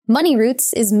Money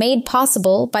Roots is made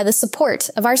possible by the support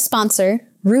of our sponsor,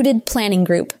 Rooted Planning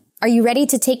Group. Are you ready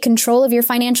to take control of your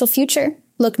financial future?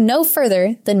 Look no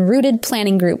further than Rooted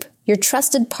Planning Group, your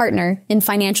trusted partner in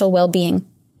financial well-being.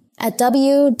 At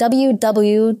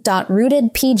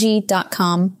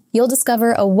www.rootedpg.com, you'll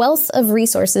discover a wealth of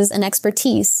resources and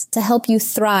expertise to help you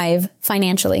thrive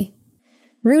financially.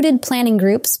 Rooted Planning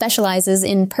Group specializes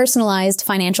in personalized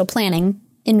financial planning,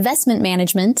 investment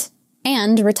management,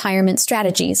 and retirement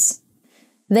strategies.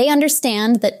 They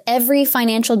understand that every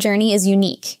financial journey is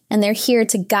unique, and they're here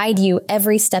to guide you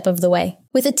every step of the way.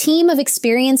 With a team of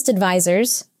experienced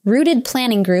advisors, Rooted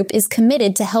Planning Group is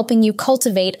committed to helping you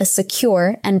cultivate a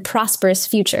secure and prosperous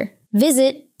future.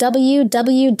 Visit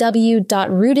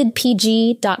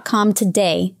www.rootedpg.com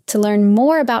today to learn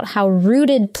more about how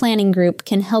Rooted Planning Group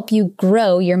can help you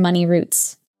grow your money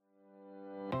roots.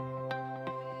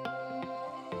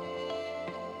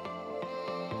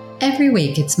 Every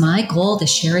week, it's my goal to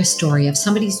share a story of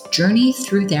somebody's journey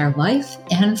through their life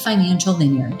and financial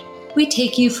vineyard. We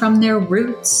take you from their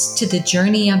roots to the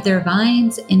journey of their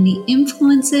vines and the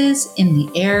influences in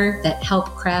the air that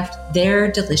help craft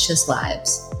their delicious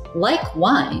lives. Like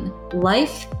wine,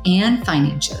 life and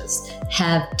finances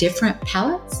have different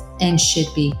palates and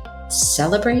should be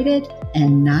celebrated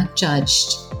and not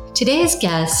judged. Today's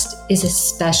guest is a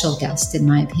special guest, in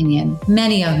my opinion.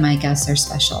 Many of my guests are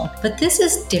special, but this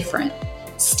is different.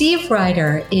 Steve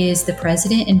Ryder is the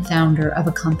president and founder of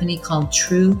a company called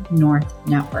True North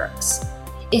Networks.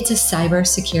 It's a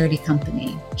cybersecurity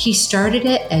company. He started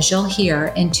it, as you'll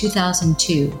hear, in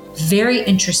 2002. Very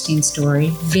interesting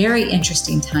story, very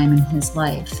interesting time in his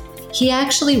life. He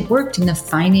actually worked in the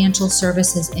financial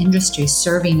services industry,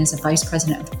 serving as a vice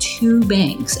president of 2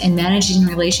 banks and managing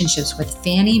relationships with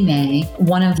Fannie Mae,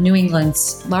 one of New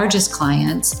England's largest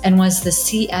clients, and was the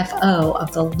CFO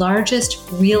of the largest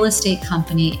real estate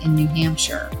company in New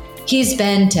Hampshire. He's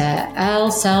been to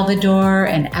El Salvador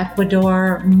and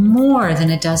Ecuador more than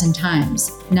a dozen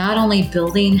times, not only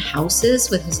building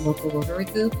houses with his local Rotary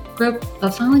group,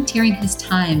 but volunteering his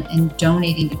time and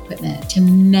donating equipment to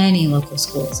many local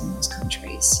schools in those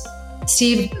countries.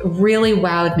 Steve really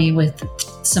wowed me with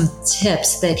some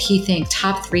tips that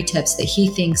top 3 tips that he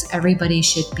thinks everybody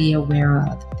should be aware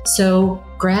of. So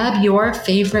grab your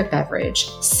favorite beverage,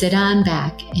 sit on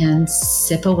back, and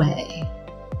sip away.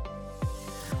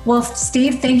 Well,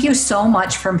 Steve, thank you so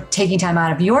much for taking time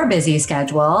out of your busy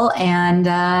schedule and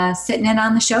sitting in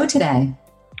on the show today.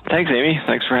 Thanks, Amy.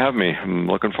 Thanks for having me. I'm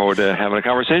looking forward to having a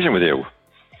conversation with you.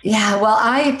 Yeah, well,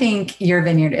 I think your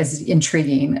vineyard is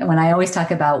intriguing. When I always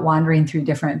talk about wandering through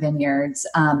different vineyards,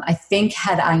 I think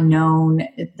had I known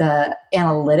the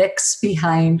analytics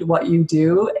behind what you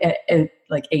do at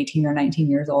like 18 or 19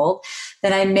 years old,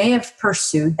 then I may have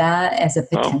pursued that as a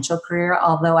potential career,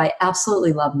 although I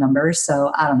absolutely love numbers.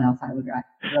 So I don't know if I would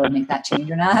really make that change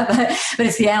or not, but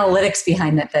it's the analytics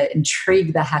behind it that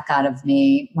intrigue the heck out of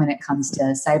me when it comes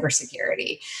to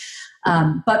cybersecurity.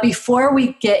 But before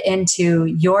we get into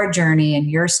your journey and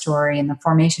your story and the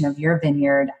formation of your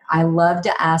vineyard, I love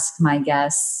to ask my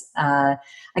guests, I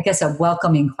guess, a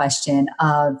welcoming question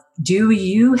of, do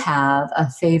you have a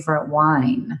favorite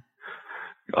wine?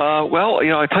 Well,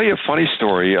 I'll tell you a funny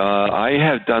story. I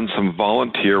have done some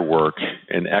volunteer work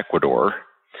in Ecuador,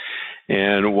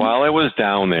 and while I was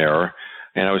down there,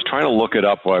 and I was trying to look it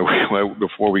up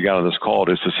before we got on this call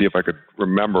just to see if I could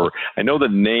remember. I know the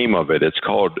name of it. It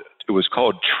was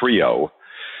called Trio,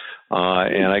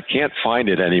 and I can't find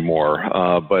it anymore.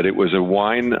 But it was a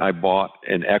wine I bought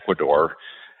in Ecuador.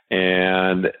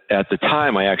 And at the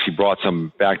time, I actually brought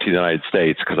some back to the United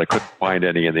States because I couldn't find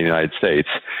any in the United States.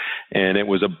 And it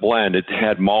was a blend. It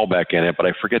had Malbec in it, but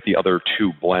I forget the other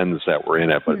 2 blends that were in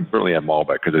it. But it certainly had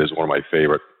Malbec because it is one of my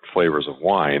favorite flavors of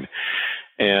wine.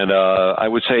 And I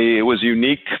would say it was a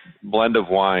unique blend of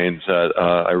wines that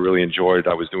I really enjoyed.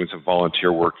 I was doing some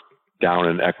volunteer work down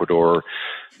in Ecuador,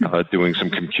 doing some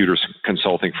computer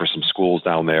consulting for some schools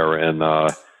down there. And wow.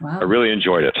 I really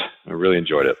enjoyed it.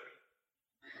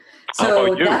 How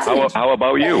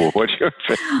about you? What's your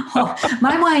favorite?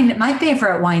 My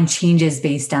favorite wine changes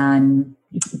based on,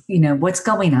 what's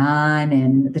going on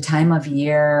and the time of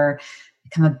year.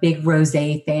 I'm a big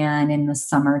rosé fan in the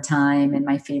summertime, and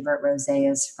my favorite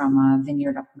rosé is from a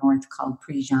vineyard up north called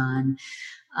Préjean.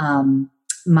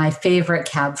 My favorite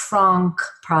Cab Franc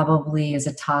probably is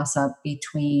a toss-up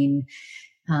between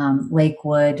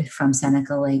Lakewood from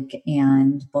Seneca Lake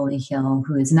and Bully Hill,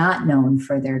 who is not known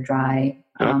for their dry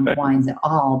wines at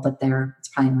all, but it's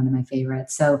probably one of my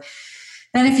favorites. So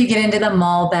then if you get into the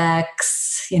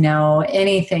Malbecs,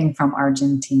 anything from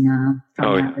Argentina,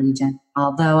 from that region.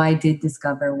 although I did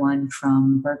discover one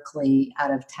from Berkeley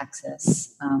out of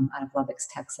Texas, out of Lubbock,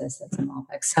 Texas. That's a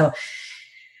Malbec. So,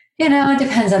 it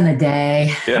depends on the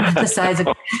day, the size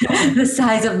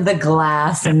of the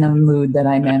glass and the mood that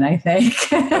I'm in, I think.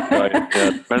 Right.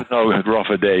 Yeah. Depends how rough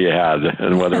a day you had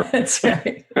and whether that's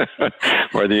right.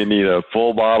 whether you need a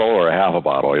full bottle or a half a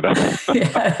bottle, Yeah,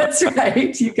 that's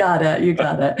right. You got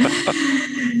it.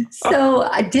 So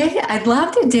I'd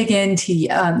love to dig into,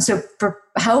 so for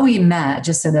how we met,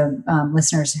 just so the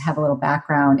listeners have a little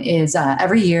background, is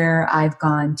every year I've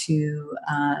gone to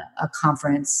a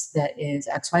conference that is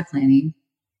XY Planning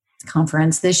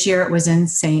conference. This year it was in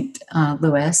St.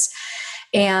 Louis.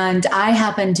 And I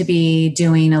happened to be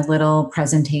doing a little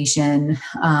presentation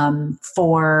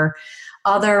for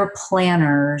other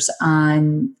planners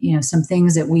on, some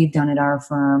things that we've done at our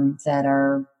firm that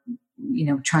are,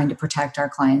 trying to protect our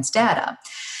clients' data.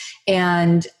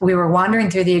 And we were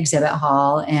wandering through the exhibit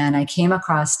hall, and I came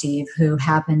across Steve, who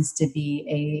happens to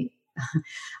be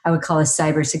I would call a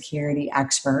cybersecurity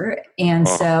expert. And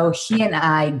so he and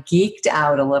I geeked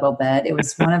out a little bit. It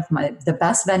was one of the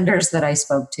best vendors that I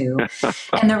spoke to.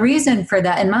 And the reason for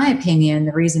that, in my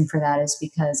opinion, is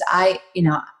because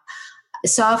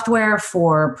software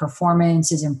for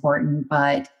performance is important,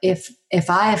 but if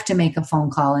I have to make a phone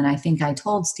call, and I think I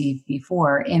told Steve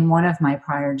before, in one of my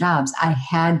prior jobs, I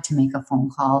had to make a phone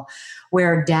call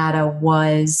where data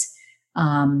was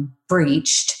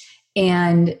breached,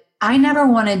 and I never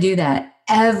want to do that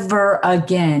ever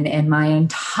again in my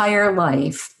entire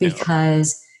life,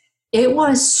 because it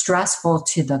was stressful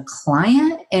to the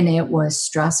client, and it was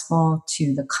stressful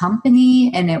to the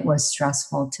company, and it was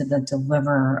stressful to the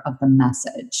deliverer of the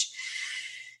message.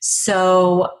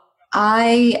 So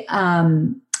I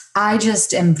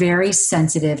just am very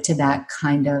sensitive to that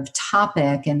kind of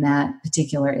topic and that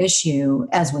particular issue,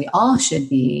 as we all should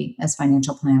be as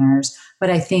financial planners.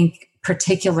 But I think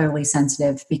particularly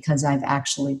sensitive because I've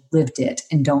actually lived it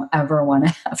and don't ever want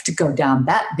to have to go down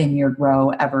that vineyard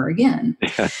row ever again.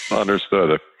 Yeah,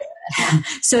 understood.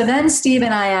 So then Steve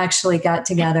and I actually got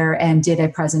together and did a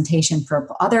presentation for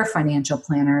other financial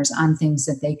planners on things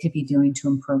that they could be doing to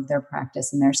improve their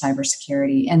practice and their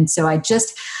cybersecurity. And so I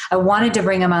wanted to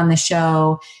bring him on the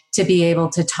show to be able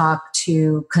to talk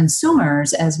to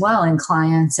consumers as well, and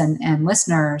clients and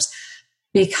listeners,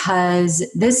 because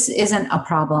this isn't a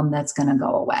problem that's going to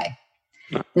go away.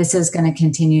 No. This is going to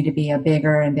continue to be a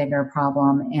bigger and bigger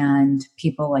problem, and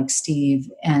people like Steve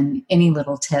and any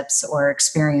little tips or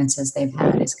experiences they've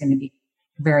had is going to be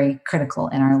very critical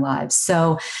in our lives.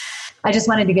 So I just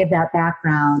wanted to give that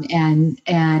background,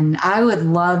 and I would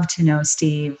love to know,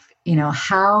 Steve,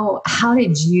 how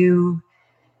did you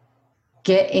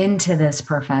get into this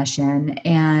profession?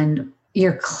 And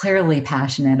you're clearly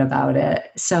passionate about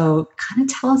it. So kind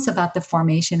of tell us about the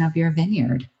formation of your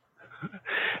vineyard.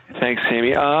 Thanks,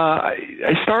 Amy.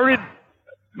 I started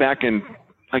back in,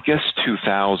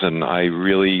 2000. I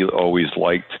really always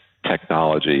liked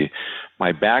technology.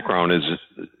 My background is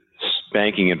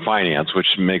banking and finance,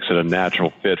 which makes it a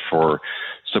natural fit for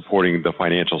supporting the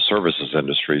financial services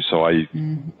industry. So I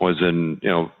was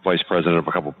vice president of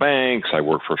a couple of banks. I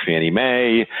worked for Fannie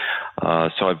Mae.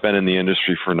 So I've been in the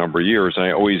industry for a number of years. And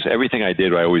everything I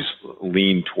did, I always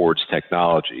leaned towards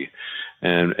technology.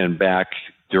 And back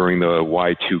during the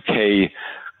Y2K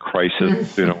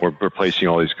crisis, we're replacing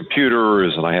all these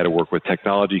computers, and I had to work with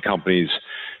technology companies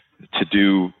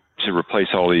to replace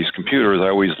all these computers. I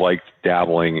always liked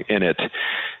dabbling in it.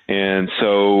 And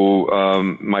so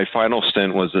my final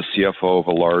stint was the CFO of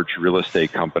a large real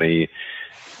estate company.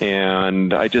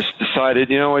 And I just decided,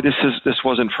 this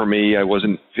wasn't for me. I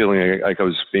wasn't feeling like I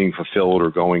was being fulfilled or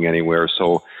going anywhere.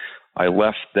 So I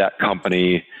left that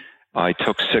company. I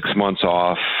took 6 months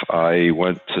off. I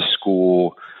went to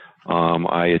school.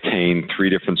 I attained 3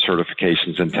 different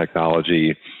certifications in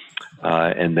technology.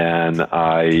 And then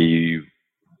I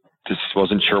just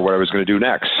wasn't sure what I was going to do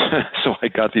next. So I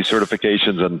got these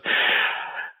certifications, and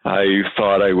I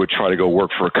thought I would try to go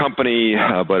work for a company,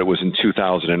 but it was in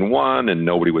 2001 and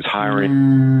nobody was hiring.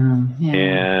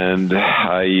 And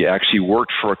I actually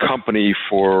worked for a company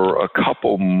for a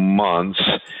couple months,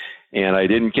 and I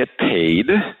didn't get paid.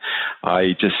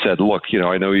 I just said, look,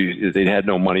 I know they had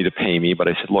no money to pay me, but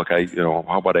I said, look,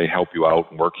 how about I help you out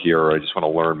and work here? I just want to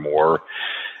learn more.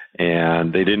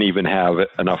 And they didn't even have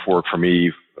enough work for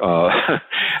me,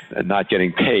 not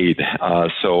getting paid.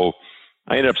 So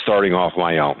I ended up starting off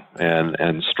my own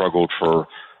and struggled for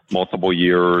multiple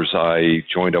years. I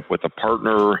joined up with a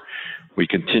partner. We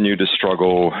continued to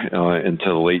struggle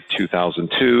until late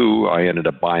 2002. I ended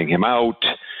up buying him out.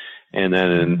 And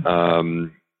then,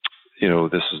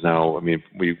 this is now, I mean,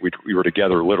 we were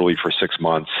together literally for 6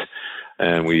 months,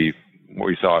 and we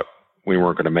thought we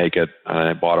weren't going to make it.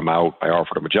 I bought him out. I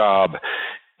offered him a job.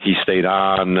 He stayed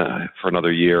on for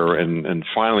another year, and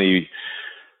finally,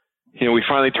 we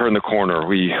finally turned the corner.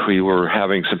 We were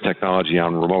having some technology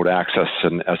on remote access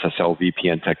and SSL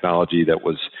VPN technology that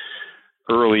was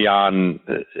early on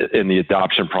in the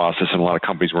adoption process, and a lot of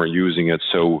companies weren't using it.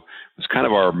 So it was kind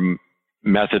of our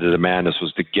method of the madness,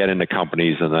 was to get into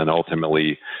companies and then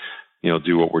ultimately,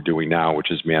 do what we're doing now,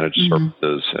 which is managed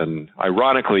services. And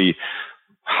ironically,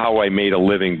 how I made a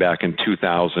living back in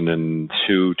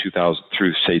 2002, 2000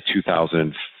 through say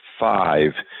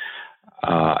 2005,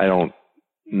 I don't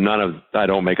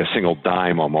make a single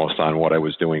dime almost on what I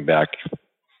was doing back,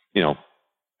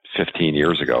 15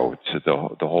 years ago. So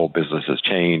the whole business has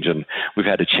changed, and we've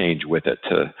had to change with it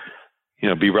to,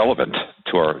 be relevant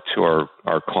to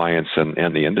our clients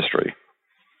and the industry.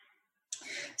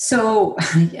 So,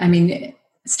 I mean,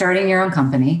 starting your own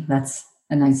company, that's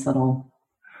a nice little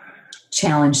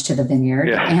challenge to the vineyard.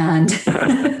 Yeah. And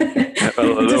a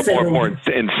little more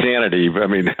insanity. I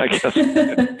mean, I guess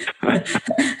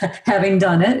having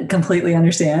done it, completely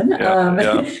understand.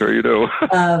 Yeah, sure you do.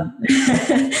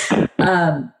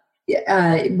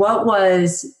 What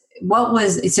was,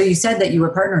 so you said that you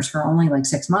were partners for only like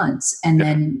 6 months, and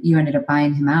then you ended up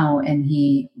buying him out and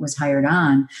he was hired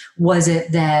on. Was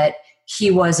it that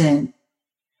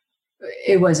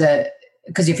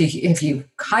because if you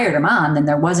hired him on, then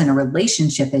there wasn't a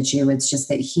relationship issue. It's just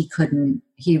that he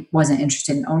wasn't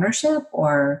interested in ownership,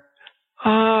 or?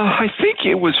 I think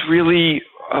it was really,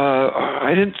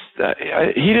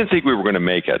 he didn't think we were going to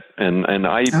make it. And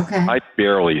I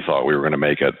barely thought we were going to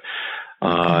make it.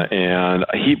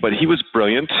 But he was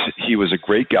brilliant. He was a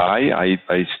great guy.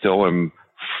 I still am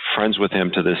friends with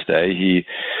him to this day.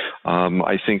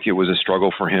 I think it was a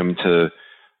struggle for him to,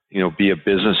 be a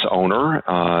business owner.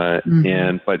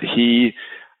 But he,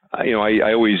 I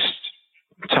always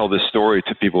tell this story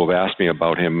to people who've asked me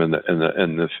about him, and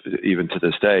even to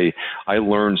this day, I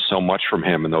learned so much from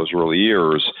him in those early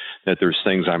years that there's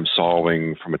things I'm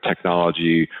solving from a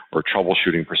technology or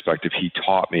troubleshooting perspective he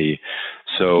taught me.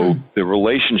 So the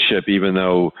relationship, even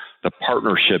though the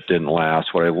partnership didn't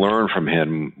last, what I learned from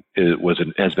him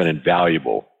has been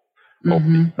invaluable over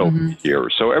the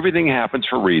years. So everything happens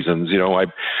for reasons.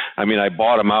 I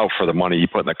bought him out for the money he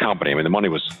put in the company. I mean,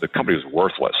 the company was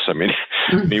worthless. I mean,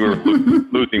 we were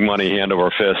losing money hand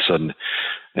over fist, and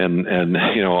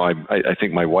I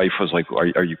think my wife was like,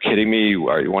 "Are you kidding me?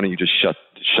 Why don't you just shut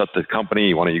the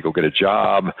company? Why don't you go get a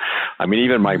job?" I mean,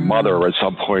 even my mother at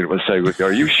some point would say,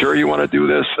 "Are you sure you want to do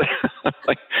this?"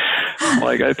 I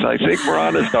think we're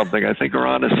onto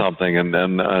something.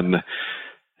 And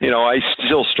I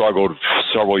still struggled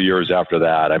several years after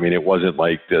that. I mean, it wasn't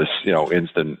like this,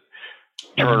 instant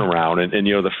turnaround. And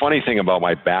the funny thing about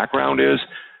my background is,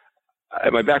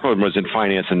 my background was in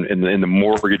finance and in the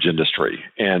mortgage industry.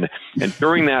 And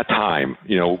during that time,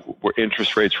 where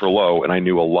interest rates were low, and I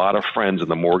knew a lot of friends in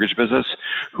the mortgage business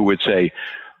who would say,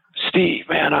 "Steve,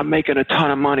 man, I'm making a ton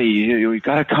of money. You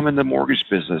got to come in the mortgage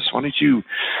business. Why don't you,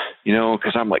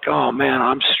 because I'm like, oh man,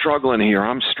 I'm struggling here.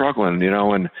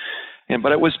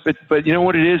 But you know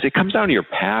what it is? It comes down to your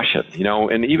passion,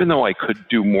 and even though I could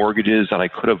do mortgages and I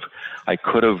could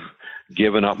have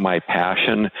given up my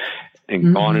passion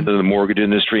and gone into the mortgage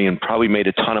industry and probably made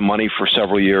a ton of money for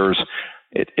several years,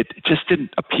 it just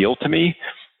didn't appeal to me.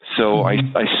 So I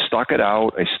stuck it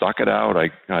out. I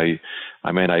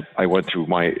went through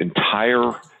my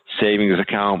entire savings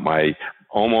account,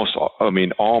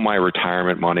 all my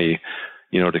retirement money,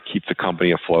 to keep the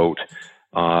company afloat.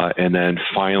 And then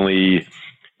finally,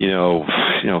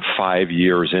 5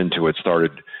 years into it,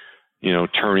 started,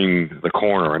 turning the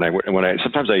corner. And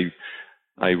sometimes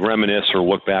I reminisce or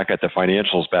look back at the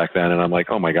financials back then, and I'm like,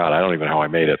 oh my God, I don't even know how I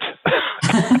made it.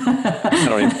 I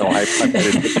don't even know how I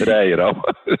made it today,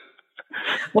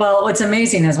 Well, what's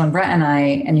amazing is when Brett and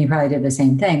I, and you probably did the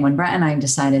same thing, when Brett and I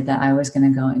decided that I was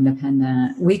going to go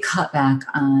independent, we cut back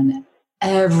on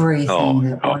everything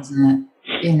that wasn't,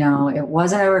 it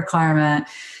wasn't a requirement.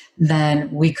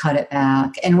 Then we cut it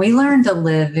back, and we learned to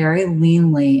live very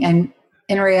leanly. And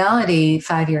in reality,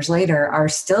 5 years later, are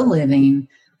still living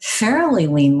fairly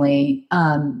leanly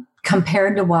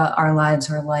compared to what our lives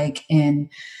were like in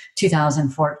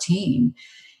 2014.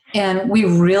 And we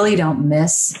really don't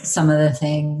miss some of the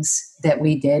things that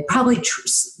we did. Probably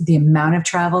the amount of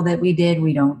travel that we did,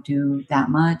 we don't do that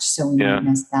much, so we don't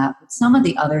miss that. But some of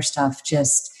the other stuff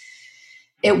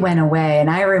it went away. And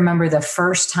I remember the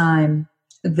first time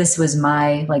this was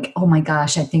my, like, oh my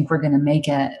gosh, I think we're going to make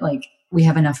it. Like, we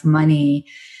have enough money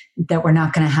that we're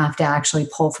not going to have to actually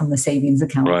pull from the savings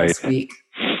account this week.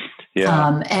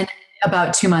 Yeah. And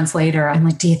about 2 months later, I'm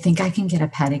like, do you think I can get a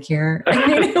pedicure? I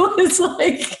mean, it was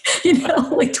like,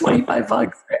 like $25,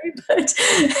 right? But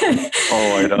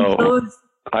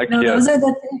I know. Those are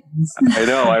the things. I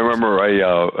know. I remember.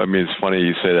 I mean, it's funny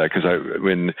you say that because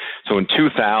in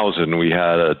 2000 we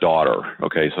had a daughter.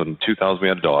 Okay, so in 2000 we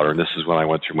had a daughter, and this is when I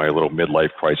went through my little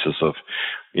midlife crisis of,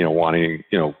 wanting,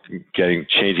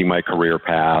 changing my career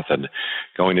path and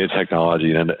going into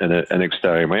technology and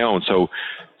extending my own. So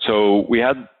we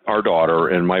had our daughter,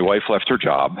 and my wife left her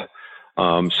job.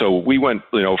 So we went,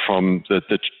 from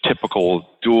the typical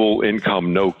dual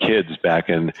income, no kids back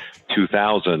in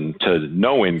 2000 to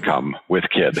no income with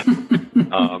kid.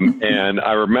 And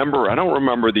I don't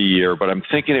remember the year, but I'm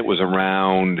thinking it was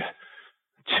around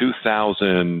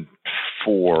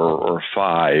 2004 or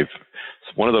 5.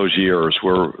 It's one of those years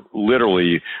where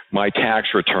literally my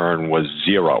tax return was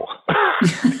zero.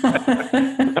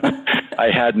 I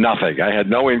had nothing. I had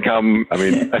no income. I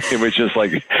mean, it was just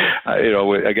like,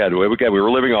 again, we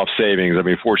were living off savings. I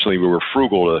mean, fortunately, we were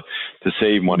frugal to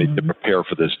save money to prepare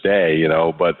for this day,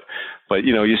 but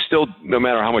you still, no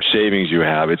matter how much savings you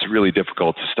have, it's really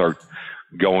difficult to start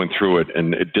going through it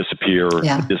and it disappear,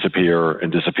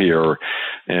 disappear.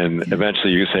 And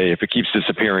eventually you say, if it keeps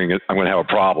disappearing, I'm going to have a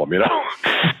problem,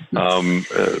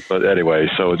 but anyway,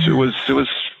 so it's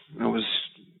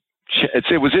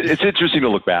interesting to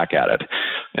look back at it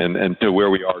and to where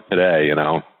we are today,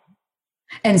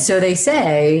 And so they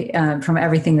say, from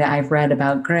everything that I've read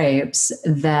about grapes,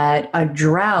 that a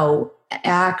drought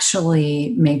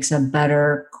actually makes a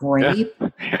better grape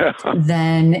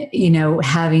than,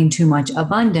 having too much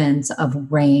abundance of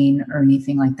rain or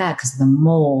anything like that, because the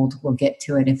mold will get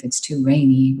to it if it's too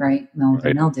rainy, right?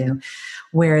 Mildew,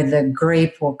 where the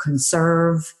grape will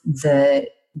conserve if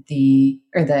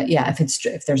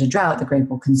there's a drought, the grape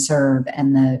will conserve,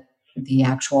 and the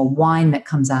actual wine that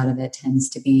comes out of it tends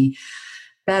to be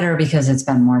better because it's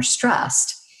been more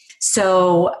stressed.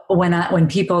 So when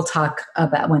people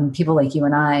like you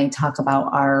and I talk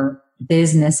about our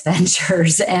business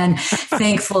ventures and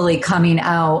thankfully coming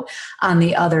out on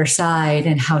the other side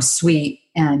and how sweet,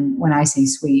 and when I say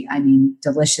sweet, I mean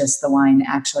delicious, the wine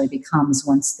actually becomes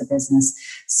once the business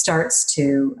starts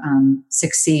to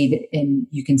succeed, and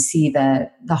you can see the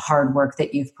hard work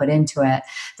that you've put into it.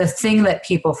 The thing that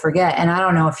people forget, and I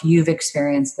don't know if you've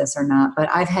experienced this or not, but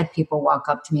I've had people walk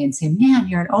up to me and say, "Man,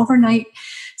 you're an overnight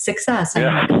success."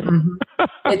 I'm like,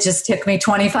 it just took me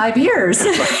 25 years,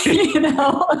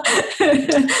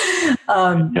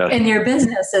 And your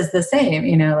business is the same,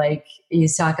 like you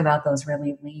talk about those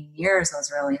really lean years, those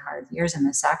really hard years, and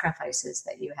the sacrifices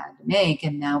that you had to make.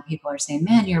 And now people are saying,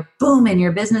 "Man, you're booming,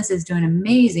 your business is doing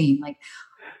amazing." Like,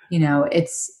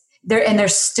 it's there, and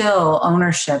there's still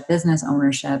business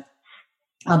ownership.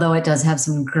 Although it does have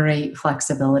some great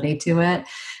flexibility to it,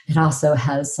 it also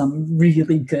has some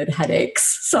really good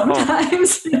headaches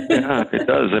sometimes. Yeah, it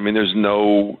does. I mean, there's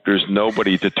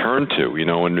nobody to turn to,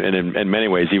 and in many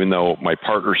ways, even though my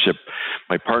partner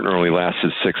only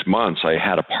lasted 6 months, I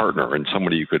had a partner and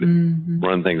somebody you could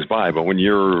run things by. But when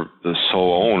you're the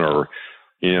sole owner,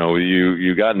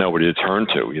 you got nobody to turn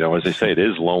to. As they say, it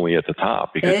is lonely at the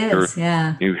top because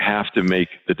you have to make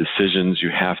the decisions.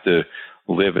 You have to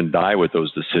live and die with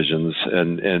those decisions.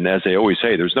 And as they always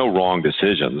say, there's no wrong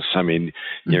decisions. I mean,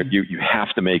 you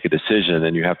have to make a decision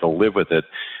and you have to live with it.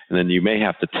 And then you may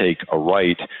have to take a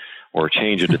right or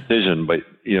change a decision, but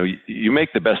you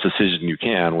make the best decision you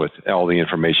can with all the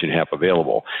information you have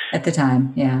available at the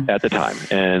time. Yeah. At the time.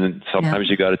 And sometimes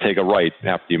you got to take a right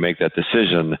after you make that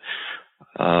decision.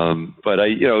 But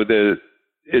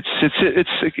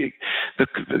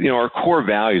our core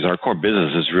values, our core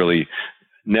business is really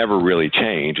never really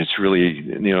change. It's really,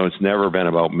 it's never been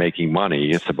about making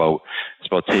money. It's about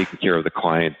taking care of the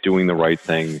client, doing the right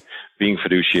thing, being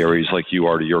fiduciaries like you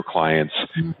are to your clients.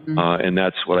 And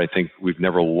that's what I think we've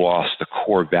never lost, the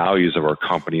core values of our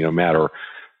company, no matter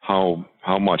how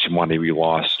much money we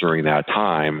lost during that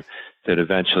time, that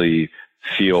eventually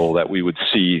feel that we would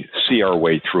see our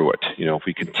way through it. If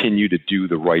we continue to do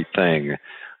the right thing,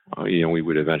 we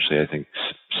would eventually, I think,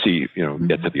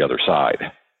 get to the other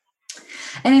side.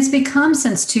 And it's become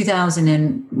since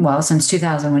 2000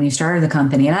 when you started the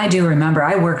company. And I do remember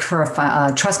I worked for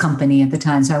a trust company at the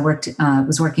time. So I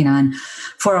was working on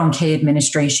 401k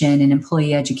administration and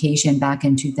employee education back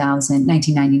in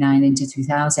 1999 into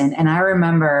 2000. And I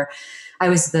remember I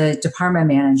was the department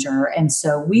manager. And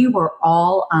so we were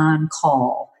all on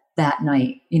call that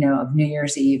night, of New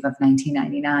Year's Eve of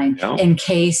 1999, in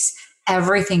case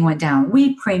everything went down.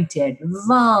 We printed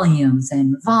volumes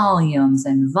and volumes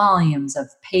and volumes of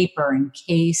paper in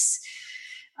case,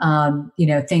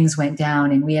 things went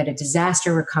down, and we had a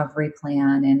disaster recovery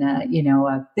plan and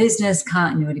a business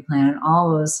continuity plan and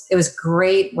all those. It was a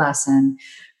great lesson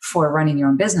for running your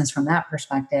own business from that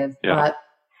perspective. Yeah. But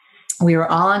we were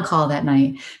all on call that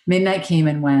night. Midnight came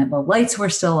and went. The lights were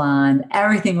still on.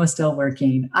 Everything was still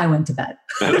working. I went to bed.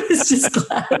 I was just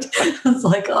glad. I was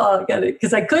like, oh, I got it.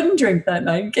 Because I couldn't drink that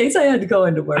night in case I had to go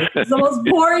into work. It's the most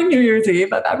boring New Year's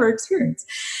Eve I've ever experienced.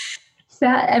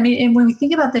 And when we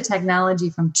think about the technology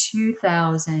from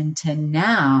 2000 to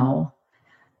now,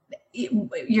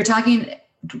 you're talking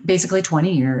basically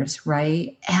 20 years,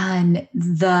 right? And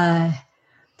the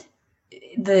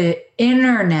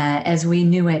internet as we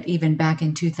knew it even back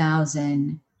in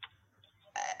 2000,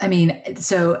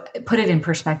 so put it in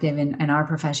perspective in our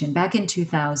profession. Back in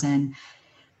 2000,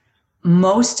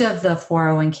 most of the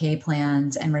 401k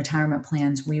plans and retirement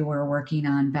plans we were working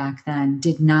on back then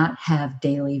did not have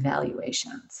daily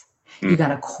valuations. You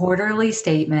got a quarterly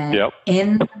statement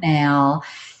in the mail.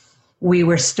 We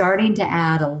were starting to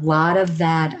add a lot of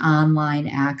that online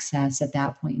access at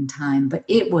that point in time, but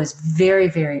it was very,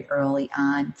 very early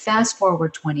on. Fast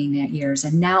forward 20 years,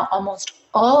 and now almost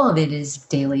all of it is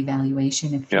daily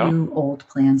valuation. A few old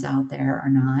plans out there are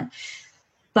not.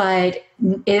 But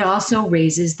it also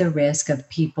raises the risk of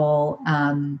people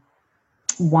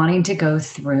wanting to go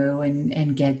through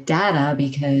and get data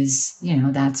because,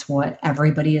 that's what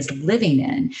everybody is living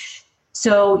in.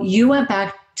 So you went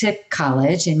back to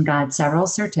college and got several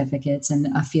certificates in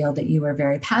a field that you were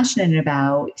very passionate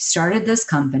about, started this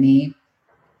company,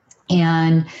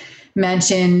 and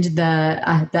mentioned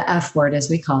the F word, as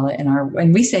we call it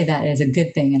and we say that is a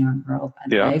good thing in our world, by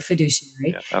the way,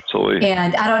 fiduciary. Yeah, absolutely.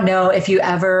 And I don't know if you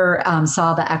ever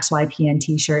saw the XYPN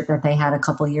t-shirt that they had a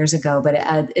couple years ago, but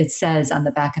it says on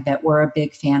the back of it, we're a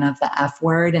big fan of the F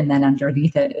word. And then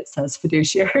underneath it says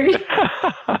fiduciary.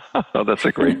 Oh, that's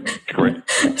great.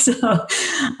 So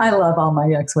I love all my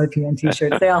XYPN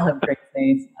t-shirts. They all have great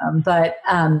things. But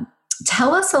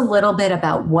tell us a little bit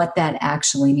about what that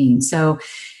actually means. So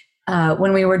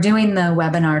when we were doing the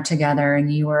webinar together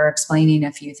and you were explaining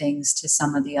a few things to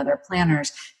some of the other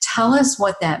planners, tell us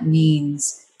what that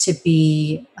means to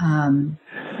be,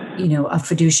 a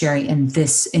fiduciary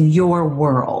in your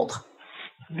world.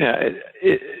 Yeah,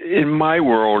 in my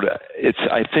world,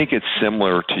 I think it's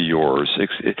similar to yours.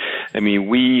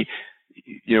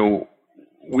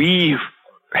 We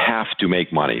have to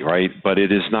make money, right? But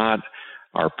it is not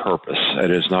our purpose. It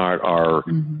is not our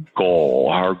goal.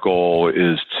 Our goal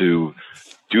is to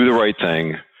do the right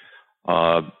thing,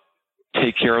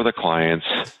 take care of the clients,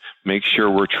 make sure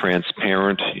we're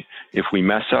transparent. If we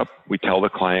mess up, we tell the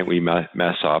client we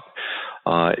mess up.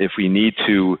 If we need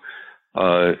to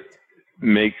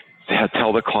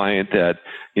tell the client that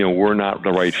we're not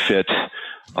the right fit.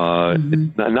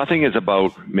 Nothing is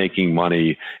about making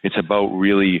money. It's about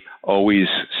really always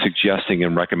suggesting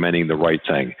and recommending the right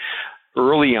thing.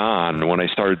 Early on, when I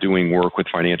started doing work with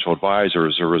financial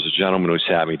advisors, there was a gentleman who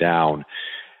sat me down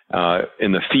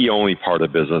in the fee-only part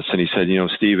of business, and he said,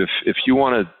 Steve, if you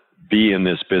want to be in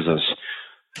this business,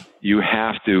 you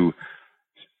have to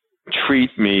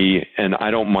treat me, and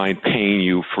I don't mind paying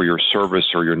you for your service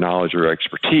or your knowledge or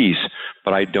expertise,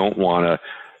 but I don't want to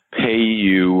pay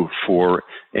you for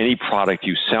any product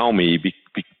you sell me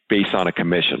based on a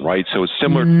commission, right? So it's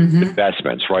similar to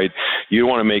investments, right? You don't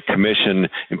want to make commission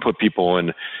and put people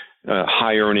in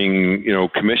high earning,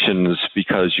 commissions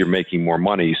because you're making more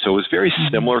money. So it's very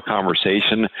similar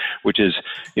conversation, which is,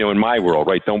 in my world,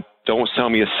 right? Don't sell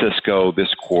me a Cisco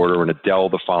this quarter and a Dell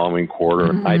the following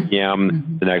quarter,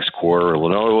 IBM the next quarter,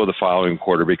 Lenovo the following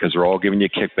quarter, because they're all giving you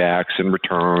kickbacks and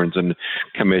returns and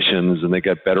commissions and they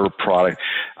get better product.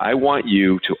 I want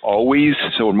you to always,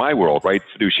 so in my world, right,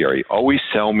 fiduciary, always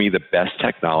sell me the best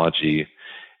technology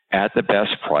at the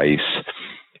best price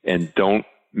and don't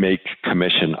make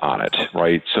commission on it,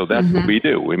 right? So that's what we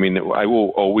do. I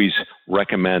will always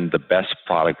recommend the best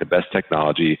product, the best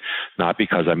technology, not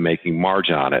because I'm making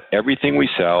margin on it. Everything we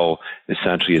sell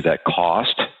essentially is at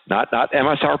cost, not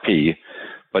MSRP,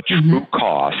 but true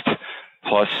cost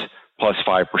plus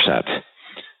 5%,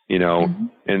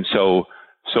 and so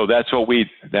that's what we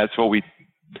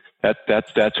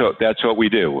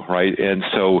do, right? And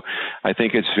so I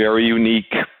think it's very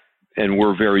unique. And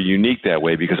we're very unique that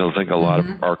way because I think a lot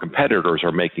of our competitors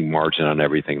are making margin on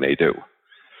everything they do.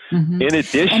 In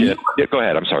addition, go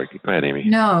ahead. I'm sorry. Go ahead, Amy.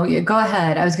 No, go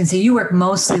ahead. I was going to say you work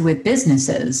mostly with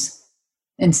businesses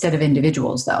instead of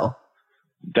individuals, though.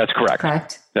 That's correct.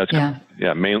 That's yeah.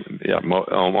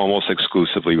 Almost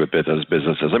exclusively with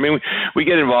businesses. I mean, we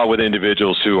get involved with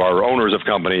individuals who are owners of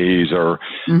companies, or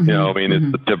it's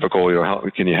the typical.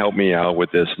 Can you help me out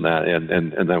with this and that,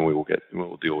 and then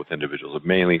we'll deal with individuals.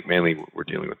 Mainly we're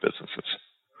dealing with businesses.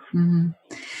 Mm-hmm.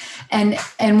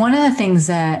 And one of the things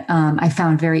that I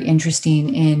found very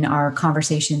interesting in our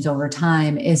conversations over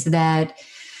time is that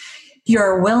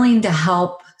you're willing to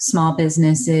help small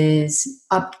businesses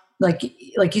up. Like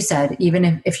you said,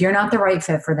 even if you're not the right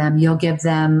fit for them, you'll give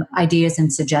them ideas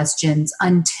and suggestions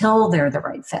until they're the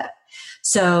right fit.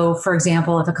 So, for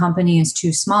example, if a company is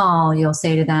too small, you'll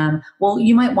say to them, well,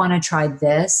 you might want to try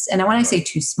this. And when I say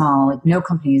too small, like no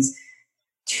company is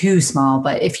too small,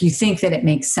 but if you think that it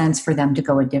makes sense for them to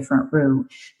go a different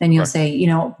route, then you'll say,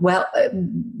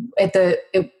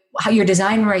 how you're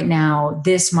designed right now,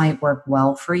 this might work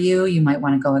well for you. You might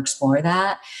want to go explore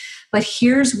that. But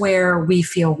here's where we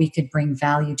feel we could bring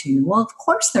value to you. Well, of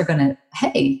course they're going to,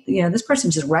 hey, this person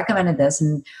just recommended this.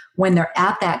 And when they're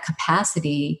at that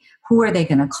capacity, who are they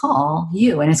going to call?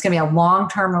 You. And it's going to be a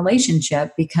long-term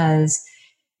relationship because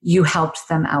you helped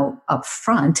them out up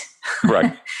front.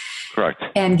 Correct.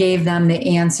 And gave them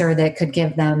the answer that could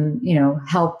give them,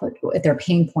 help at their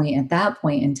pain point at that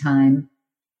point in time.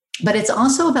 But it's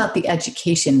also about the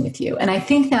education with you. And I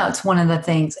think that's one of the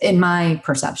things in my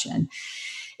perception.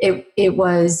 I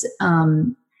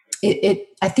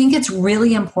think it's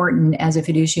really important as a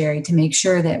fiduciary to make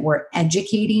sure that we're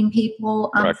educating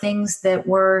people on things that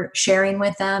we're sharing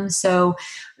with them. So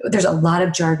there's a lot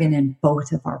of jargon in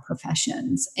both of our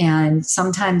professions. And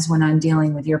sometimes when I'm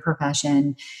dealing with your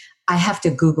profession, I have to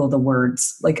Google the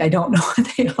words. Like, I don't know what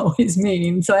they always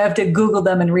mean. So I have to Google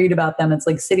them and read about them. It's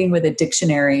like sitting with a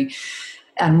dictionary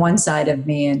on one side of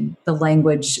me and the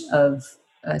language of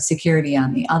security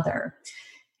on the other.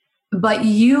 But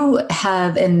you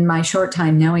have, in my short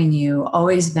time knowing you,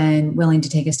 always been willing to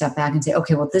take a step back and say,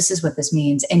 okay, well, this is what this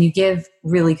means. And you give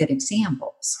really good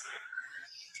examples.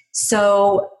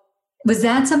 So was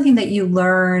that something that you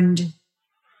learned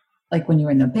like when you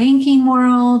were in the banking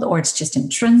world, or it's just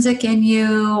intrinsic in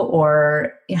you,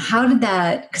 or how did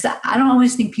that, because I don't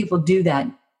always think people do that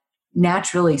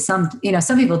naturally. Some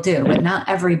people do, but not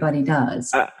everybody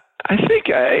does. I think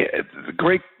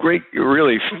great,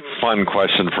 really fun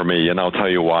question for me, and I'll tell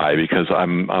you why. Because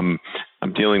I'm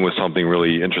dealing with something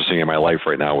really interesting in my life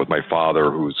right now with my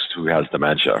father, who has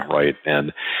dementia, right?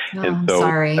 And so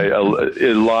sorry. A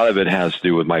lot of it has to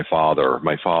do with my father.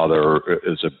 My father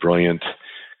is a brilliant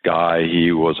guy.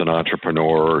 He was an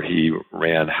entrepreneur. He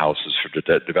ran houses for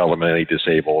developmentally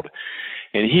disabled,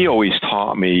 and he always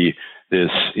taught me this,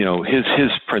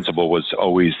 his principle was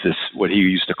always this, what he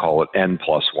used to call it,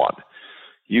 N+1.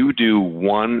 You do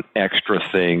one extra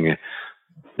thing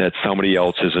that somebody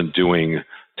else isn't doing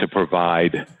to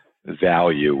provide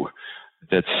value.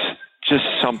 That's just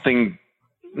something,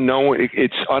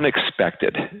 it's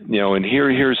unexpected, and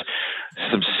here's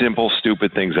some simple,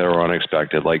 stupid things that are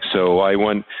unexpected. Like, so I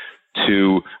went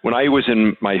to, when I was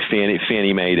in my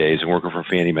Fannie Mae days and working for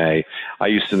Fannie Mae, I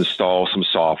used to install some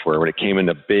software when it came in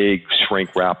a big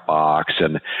shrink wrap box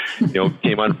and,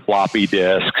 came on floppy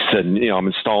disks, and, I'm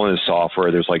installing the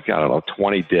software. There's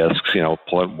 20 disks,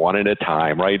 one at a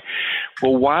time. Right.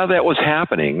 Well, while that was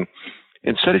happening,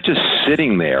 instead of just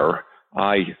sitting there,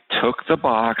 I took the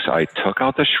box, I took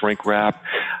out the shrink wrap,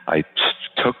 I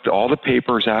took all the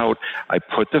papers out, I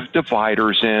put the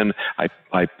dividers in,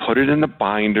 I put it in the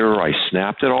binder, I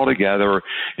snapped it all together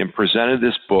and presented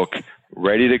this book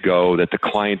ready to go, that the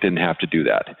client didn't have to do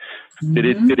that.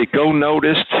 Mm-hmm. Did it go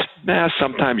noticed?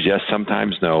 Sometimes yes,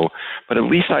 sometimes no. But at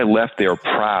least I left there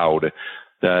proud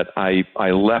that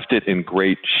I left it in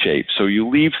great shape. So you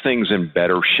leave things in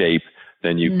better shape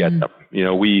than you get them.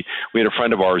 We had a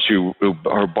friend of ours who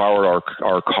borrowed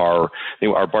our car.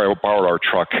 Borrowed our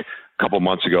truck a couple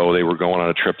months ago. They were going on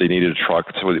a trip. They needed a truck,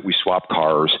 so we swapped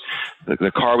cars.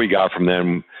 The car we got from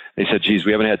them, they said, "Geez,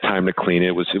 we haven't had time to clean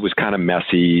it. It was kind of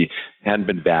messy. Hadn't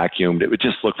been vacuumed. It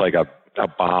just looked like a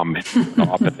bomb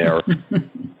off in there."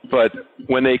 But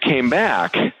when they came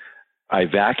back, I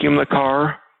vacuumed the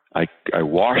car. I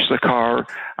washed the car.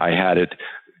 I had it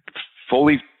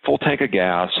full tank of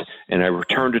gas, and I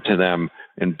returned it to them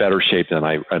in better shape than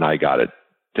I got it.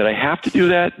 Did I have to do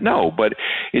that? No, but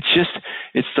it's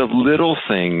the little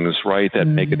things, right, that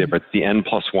make a difference. The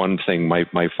N+1 thing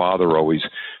my father always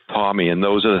taught me, and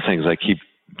those are the things I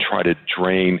try to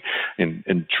drain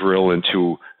and drill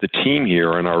into the team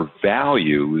here and our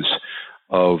values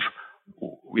of,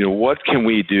 what can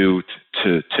we do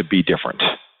to be different?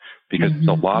 Because there's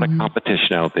a lot of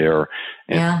competition out there,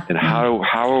 and how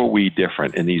are we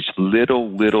different? And these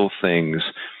little things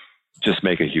just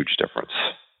make a huge difference.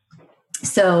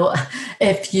 So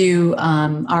if you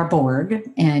are bored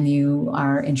and you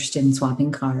are interested in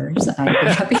swapping cars, I'd be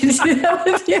happy to do that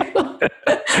with you.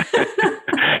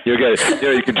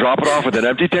 You can drop it off with an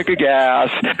empty tank of gas,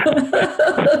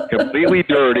 completely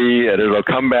dirty, and it'll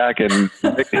come back in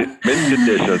mint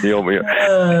condition.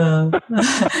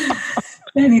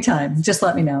 Anytime, just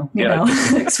let me know. You know,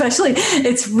 especially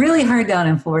it's really hard down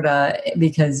in Florida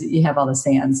because you have all the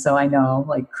sand. So I know,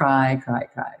 like, cry.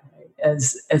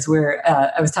 As we're,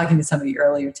 I was talking to somebody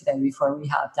earlier today before we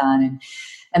hopped on,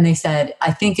 and they said,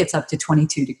 I think it's up to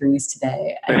 22 degrees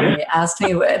today. And they asked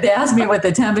me what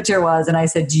the temperature was. And I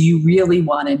said, do you really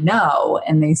want to know?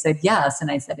 And they said, yes. And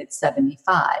I said, it's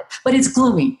 75, but it's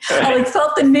gloomy. I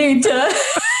felt the need to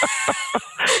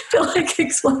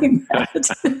explain that.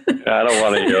 I don't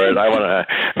want to hear it.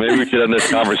 Maybe we should end this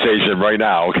conversation right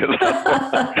now.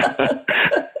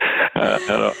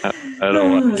 I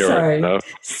don't want to hear it. No?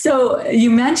 So you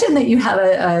mentioned that you have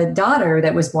a daughter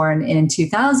that was born in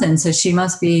 2000. So she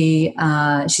must be,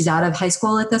 she's out of high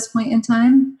school at this point in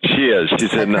time? She is.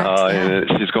 She's she's going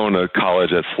to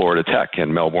college at Florida Tech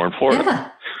in Melbourne,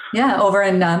 Florida. Yeah, over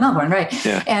in Melbourne, right.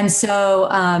 Yeah. And so,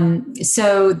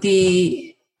 so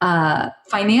the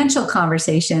financial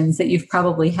conversations that you've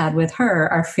probably had with her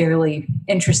are fairly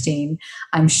interesting,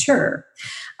 I'm sure.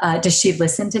 Does she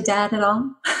listen to Dad at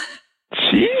all?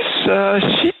 She does.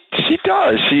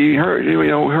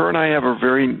 Her and I have a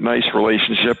very nice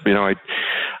relationship.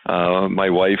 My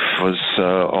wife was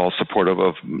all supportive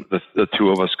of the two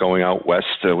of us going out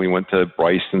west. We went to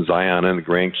Bryce and Zion and the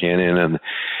Grand Canyon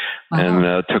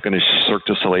and took in a Cirque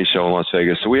du Soleil show in Las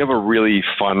Vegas. So we have a really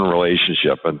fun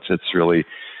relationship, and she's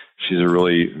a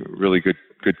really, really good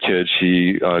kid.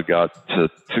 She got to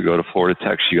go to Florida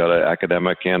Tech. She got an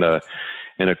academic and a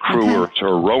crew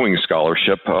or rowing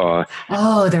scholarship.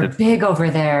 They're big over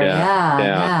there.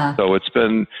 Yeah. So it's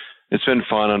been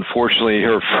fun. Unfortunately,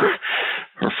 her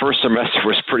first semester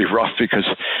was pretty rough because,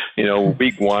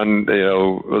 week one,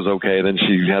 was okay. Then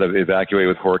she had to evacuate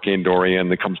with Hurricane Dorian.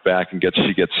 Then comes back and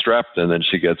she gets strep, and then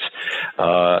she gets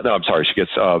she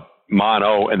gets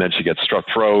mono, and then she gets strep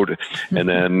throat, and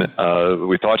then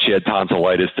we thought she had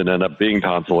tonsillitis, and ended up being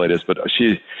tonsillitis. But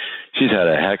she's had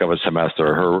a heck of a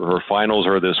semester. Her finals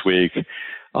are this week,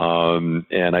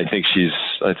 and I think she's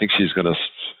going to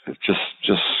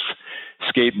just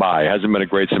skate by. It hasn't been a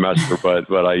great semester, but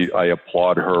I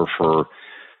applaud her for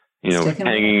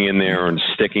hanging in there and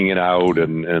sticking it out,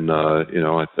 and I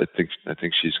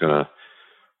think she's going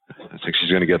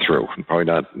to get through. Probably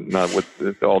not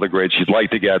with all the grades she'd like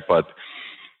to get, but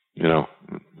it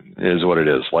is what it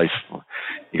is. Life,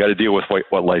 you got to deal with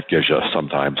what life gives you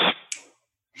sometimes.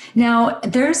 Now,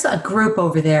 there's a group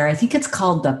over there. I think it's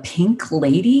called the Pink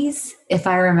Ladies, if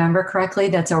I remember correctly.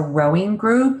 That's a rowing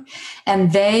group,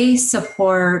 and they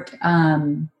support.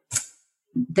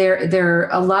 They're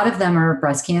a lot of them are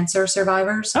breast cancer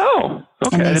survivors. Oh,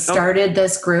 okay. And they started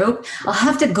this group. I'll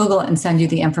have to Google it and send you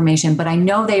the information, but I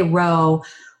know they row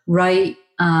right.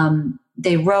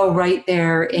 They row right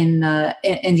there in the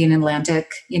Indian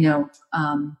Atlantic.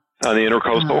 On the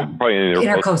intercoastal, probably in the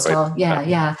intercoastal. Right?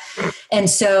 Yeah. And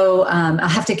so I'll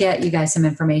have to get you guys some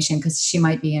information because she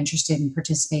might be interested in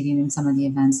participating in some of the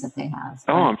events that they have.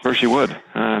 Oh, I'm sure she would.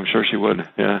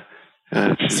 Yeah.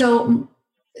 So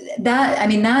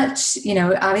that's,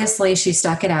 obviously she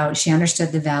stuck it out. She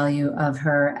understood the value of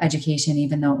her education,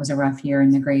 even though it was a rough year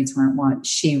and the grades weren't what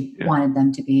she wanted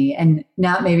them to be, and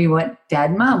not maybe what Dad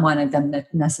and Mom wanted them to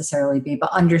necessarily be,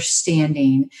 but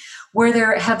understanding.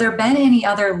 Have there been any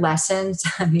other lessons?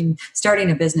 I mean, starting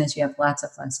a business, you have lots of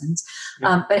lessons,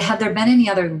 but have there been any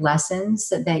other lessons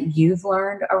that you've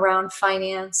learned around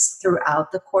finance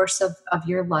throughout the course of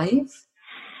your life?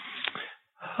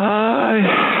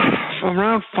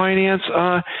 Around finance,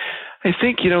 I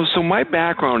think, so my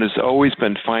background has always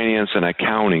been finance and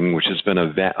accounting, which has been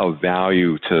of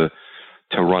value to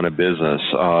run a business.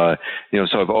 So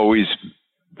I've always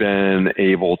been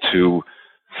able to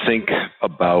think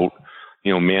about,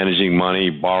 managing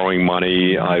money, borrowing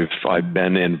money. I've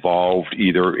been involved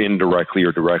either indirectly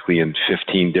or directly in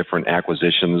 15 different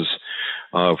acquisitions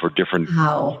for different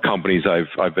companies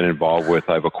I've been involved with.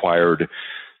 I've acquired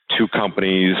 2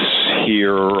 companies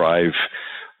here. I've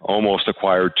almost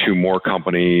acquired 2 more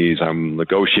companies. I'm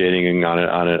negotiating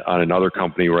on another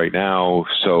company right now.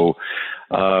 So,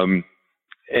 to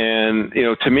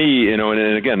me,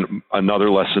 and again, another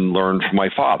lesson learned from my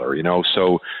father,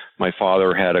 so my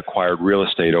father had acquired real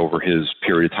estate over his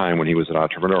period of time when he was an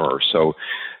entrepreneur. So,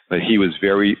 but he was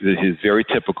very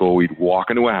typical. We'd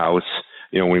walk into a house,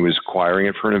 when he was acquiring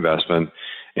it for an investment,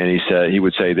 and he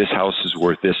would say, this house is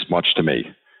worth this much to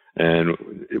me. and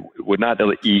it would not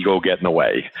let ego get in the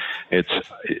way. It's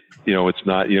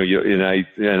not, and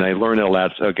I learned a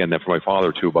lot, again, from my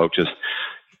father too, about just,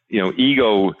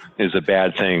 ego is a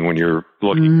bad thing when you're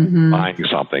looking at buying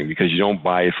something, because you don't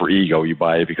buy it for ego. You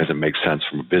buy it because it makes sense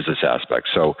from a business aspect.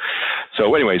 So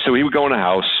anyway, so he would go in a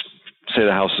house, say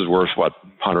the house is worth what,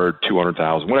 100,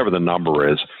 200,000, whatever the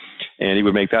number is. And he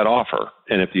would make that offer.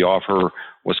 And if the offer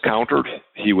was countered,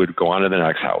 he would go on to the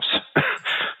next house.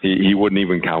 He wouldn't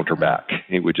even counter back.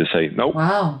 He would just say, nope,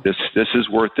 this is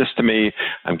worth this to me.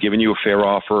 I'm giving you a fair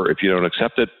offer. If you don't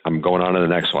accept it, I'm going on to the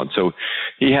next one. So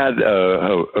he had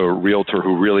a realtor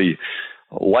who really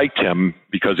liked him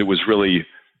because it was really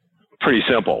pretty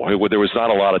simple. There was not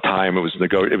a lot of time. It was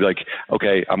like,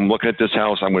 okay, I'm looking at this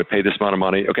house. I'm going to pay this amount of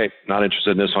money. Okay, not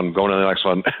interested in this one. Going to the next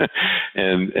one.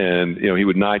 and he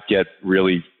would not get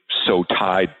really so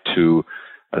tied to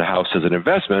the house as an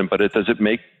investment, but does it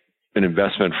make an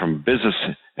investment from a business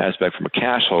aspect, from a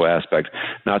cash flow aspect,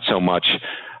 not so much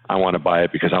I want to buy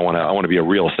it because I want to be a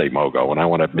real estate mogo and I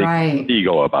want to make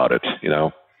ego about it,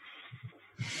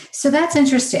 So that's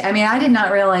interesting. I mean, I did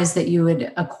not realize that you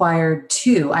had acquired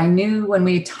two. I knew when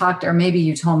we talked, or maybe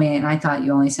you told me and I thought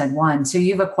you only said one. So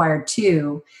you've acquired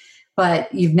two,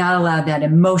 but you've not allowed that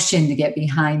emotion to get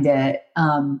behind it.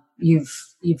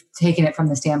 You've taken it from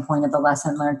the standpoint of the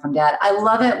lesson learned from dad. I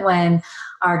love it when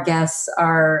our guests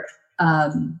are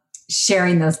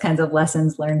sharing those kinds of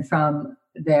lessons learned from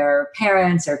their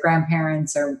parents or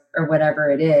grandparents or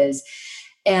whatever it is.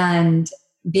 And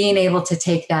being able to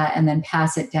take that and then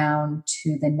pass it down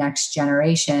to the next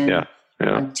generation,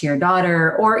 like to your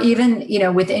daughter, or even,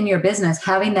 within your business,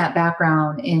 having that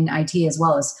background in IT as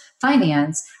well as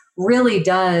finance really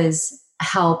does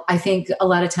help. I think a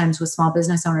lot of times with small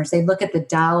business owners, they look at the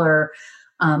dollar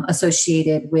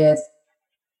associated with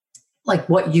like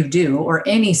what you do or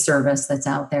any service that's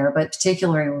out there, but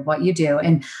particularly with what you do.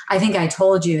 And I think I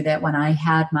told you that when I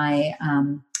had my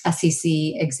SEC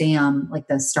exam, like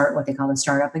what they call the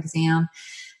startup exam,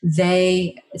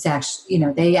 they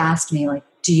asked me, like,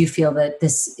 do you feel that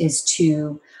this is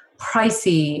too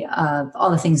pricey of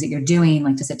all the things that you're doing?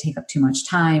 Like, does it take up too much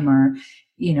time, or,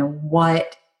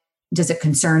 what does it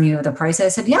concern you, the price? I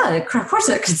said, yeah, of course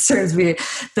it concerns me,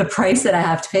 the price that I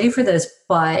have to pay for this,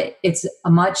 but it's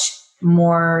a much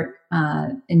more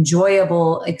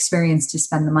enjoyable experience to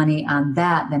spend the money on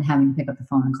that than having to pick up the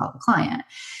phone and call the client.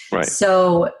 Right.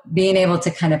 So being able to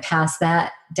kind of pass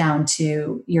that down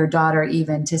to your daughter,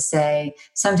 even to say,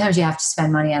 sometimes you have to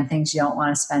spend money on things you don't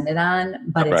want to spend it on,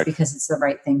 but Correct. It's because it's the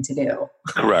right thing to do.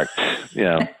 Correct.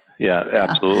 Yeah. Yeah,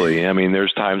 absolutely. I mean,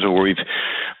 there's times where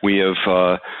we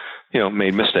have,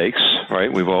 made mistakes,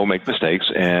 right? We all make mistakes,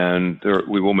 and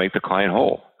we will make the client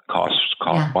whole. Costs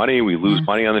money. We lose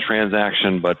money on the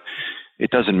transaction, but it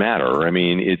doesn't matter. I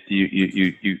mean,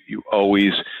 you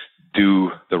always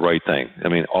do the right thing. I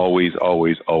mean, always. I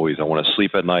want to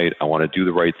sleep at night. I want to do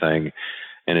the right thing,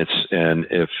 and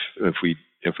if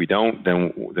we don't,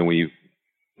 then we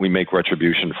make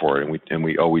retribution for it, and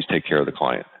we always take care of the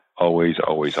client. Always.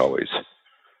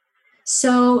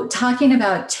 So, talking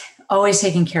about always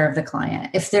taking care of the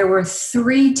client, if there were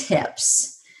 3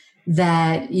 tips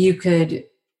that you could,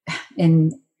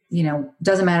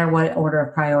 doesn't matter what order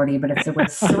of priority, but if there were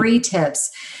 3 tips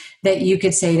that you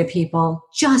could say to people,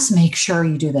 just make sure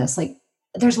you do this. Like,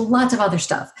 there's lots of other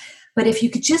stuff, but if you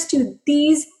could just do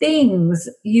these things,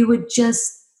 you would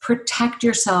just protect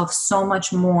yourself so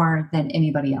much more than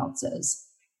anybody else's.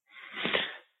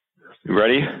 You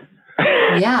ready?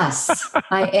 Yes,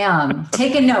 I am.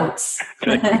 Taking notes.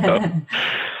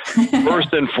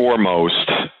 First and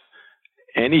foremost,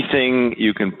 anything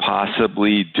you can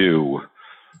possibly do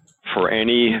for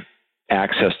any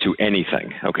access to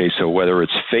anything. Okay, so whether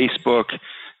it's Facebook,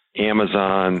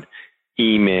 Amazon,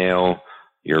 email,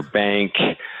 your bank,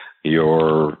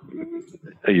 your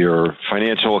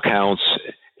financial accounts,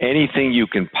 anything you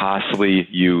can possibly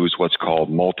use what's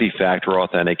called multi-factor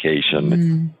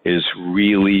authentication is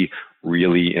really,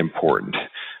 really important.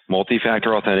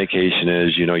 Multi-factor authentication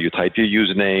is, you type your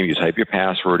username, you type your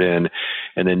password in,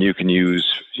 and then you can use,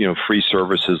 free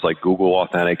services like Google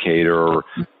Authenticator,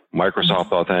 Microsoft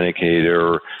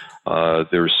Authenticator.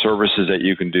 There's services that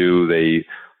you can do. They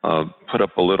put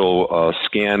up a little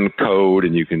scan code,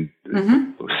 and you can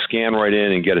scan right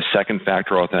in and get a second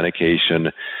factor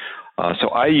authentication. So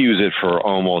I use it for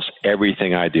almost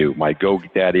everything I do. My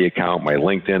GoDaddy account, my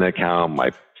LinkedIn account,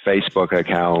 my Facebook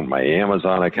account, my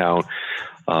Amazon account,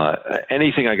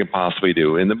 anything I can possibly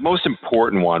do. And the most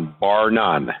important one, bar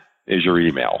none, is your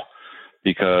email,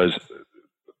 because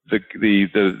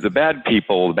the bad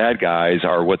people, the bad guys,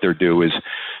 are what they do is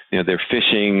they're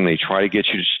phishing. They try to get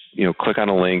you to, click on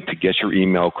a link to get your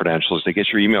email credentials. They get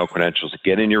your email credentials to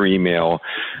get in your email,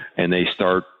 and they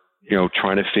start,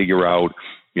 trying to figure out,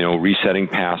 resetting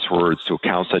passwords to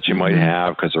accounts that you might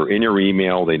have because they're in your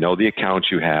email. They know the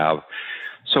accounts you have.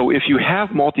 So if you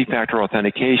have multi-factor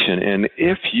authentication, and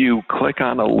if you click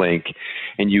on a link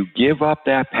and you give up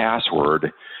that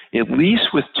password, at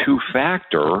least with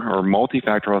two-factor or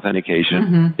multi-factor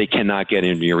authentication, they cannot get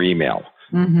into your email.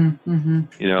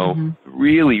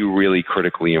 Really, really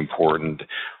critically important.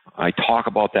 I talk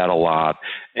about that a lot,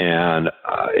 and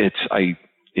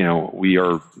we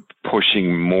are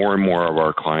pushing more and more of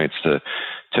our clients to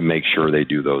make sure they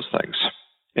do those things.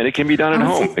 And it can be done at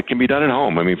home. It can be done at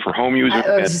home. I mean, for home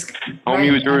users,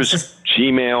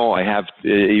 Gmail. I have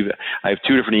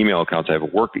two different email accounts. I have a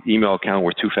work email account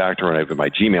with two-factor, and I have my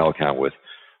Gmail account with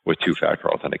two-factor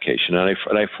authentication. And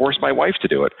I forced my wife to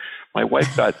do it. My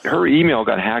wife her email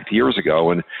got hacked years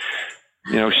ago, and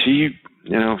she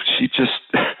just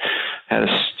had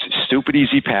a stupid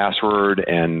easy password,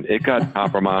 and it got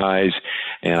compromised.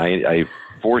 And I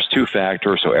forced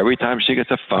two-factor, so every time she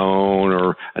gets a phone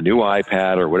or a new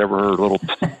iPad or whatever her little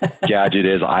gadget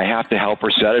is, I have to help her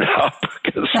set it up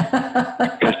because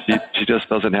she just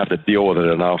doesn't have to deal with it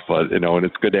enough. But and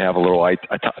it's good to have an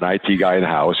IT guy in the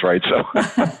house, right? So,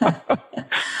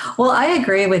 well, I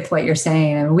agree with what you're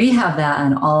saying, and we have that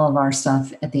on all of our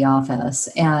stuff at the office,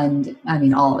 and I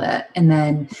mean all of it. And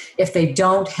then if they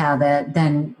don't have it,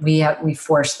 then we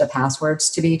force the passwords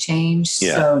to be changed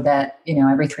so that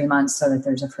every 3 months, so that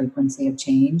there's a frequency of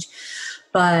change.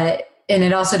 And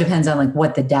it also depends on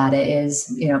what the data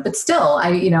is, but still,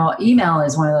 email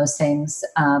is one of those things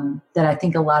that I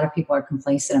think a lot of people are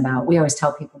complacent about. We always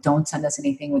tell people, don't send us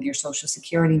anything with your social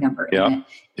security number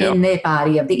in the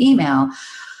body of the email.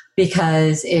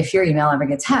 Because if your email ever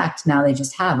gets hacked, now they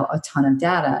just have a ton of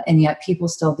data, and yet people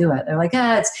still do it. They're like,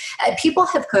 people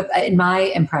have, in my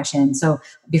impression, so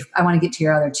I want to get to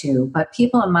your other two, but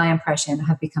people in my impression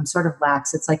have become sort of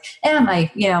lax. It's like, they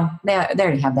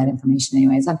already have that information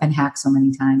anyways. I've been hacked so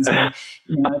many times. And,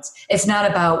 it's not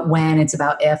about when, it's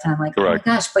about if. And I'm like, correct. Oh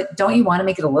my gosh, but don't you want to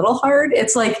make it a little hard?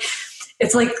 It's like,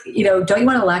 don't you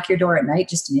want to lock your door at night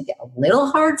just to make it a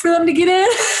little hard for them to get in?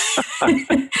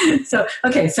 So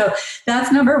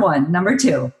that's number one. Number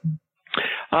two.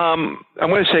 I'm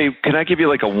going to say, can I give you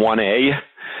like a 1A?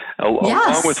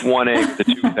 Along with 1A, the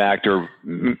two-factor,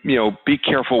 be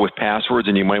careful with passwords,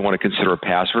 and you might want to consider a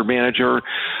password manager.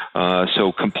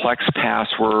 So complex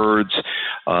passwords,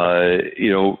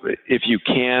 if you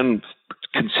can,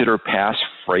 consider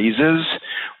passphrases,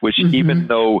 which even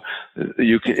though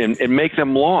you can, and make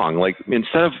them long, like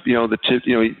instead of,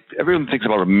 everyone thinks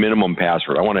about a minimum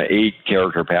password. I want an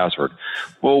 8-character password.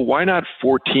 Well, why not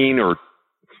 14 or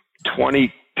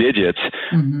 20 digits,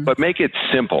 but make it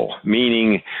simple,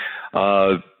 meaning,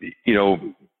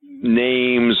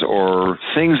 names or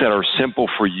things that are simple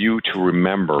for you to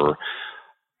remember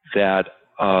that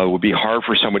would be hard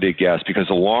for somebody to guess, because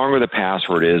the longer the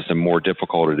password is, the more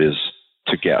difficult it is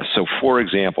to guess. So, for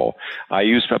example, I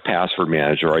use a password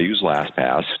manager. I use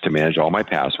LastPass to manage all my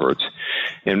passwords.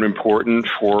 And important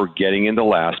for getting into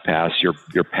LastPass,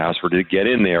 your password to get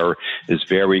in there is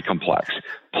very complex.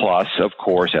 Plus, of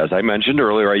course, as I mentioned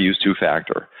earlier, I use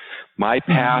two-factor. My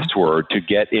password to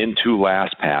get into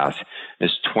LastPass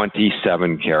is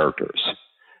 27 characters.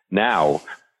 Now,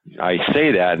 I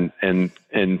say that, and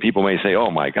people may say,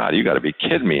 "Oh my God, you got to be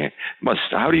kidding me!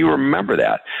 How do you remember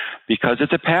that?" Because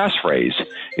it's a passphrase.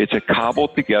 It's a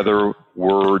cobbled together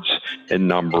words and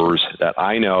numbers that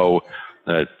I know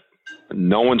that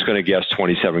no one's going to guess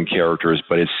 27 characters,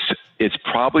 but it's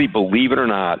probably, believe it or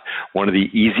not, one of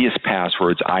the easiest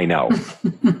passwords I know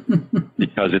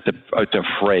because it's a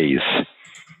phrase.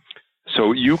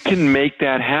 So you can make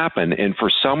that happen. And for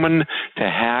someone to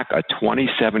hack a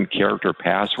 27-character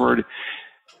password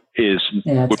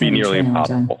would be nearly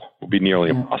impossible.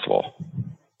 Impossible.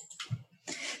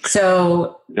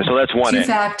 So that's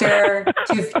 1A.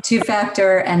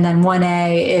 Two-factor, and then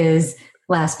 1A is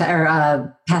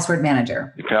password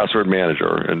manager. Password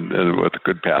manager, and with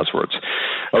good passwords.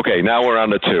 Okay, now we're on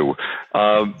to 2.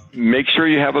 Make sure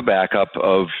you have a backup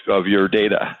of your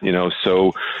data.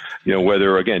 So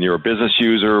whether, again, you're a business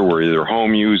user, whether you're a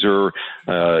home user,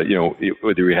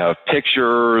 whether you have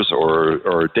pictures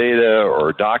or data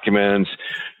or documents,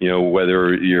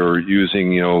 whether you're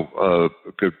using, a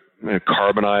good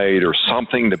Carbonite or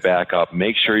something to back up,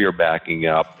 make sure you're backing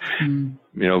up.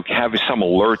 Have some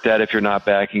alert that if you're not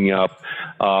backing up.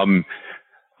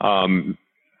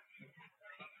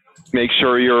 Make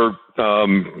sure you're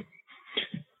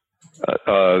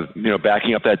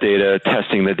backing up that data,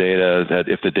 testing the data, that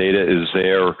if the data is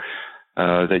there,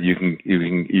 that you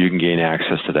can gain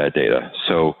access to that data.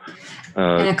 So,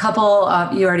 and a couple,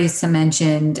 you already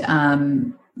mentioned,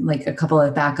 like a couple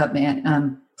of backup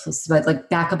but like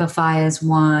Backupify is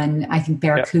one. I think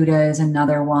Barracuda is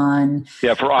another one.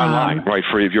 Yeah, for online, right?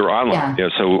 For if you're online,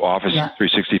 so Office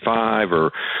 365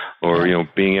 or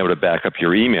being able to back up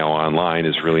your email online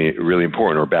is really, really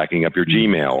important. Or backing up your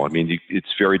Gmail. I mean,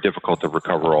 it's very difficult to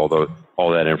recover all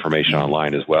that information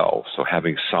online as well. So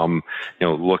having some,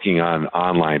 looking on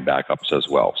online backups as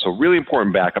well. So really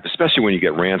important backup, especially when you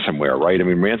get ransomware, right? I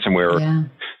mean, ransomware.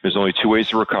 There's only two ways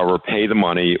to recover: pay the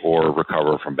money or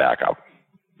recover from backup.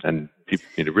 And people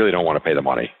really don't want to pay the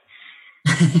money.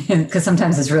 Because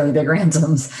sometimes it's really big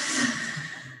ransoms.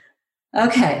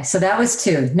 Okay, so that was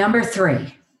 2. Number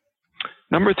 3.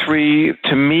 Number 3,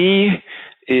 to me,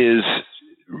 is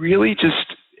really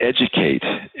just educate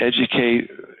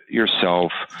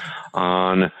yourself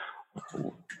on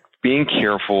being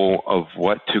careful of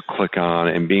what to click on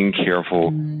and being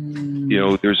careful.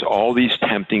 There's all these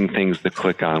tempting things to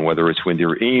click on, whether it's with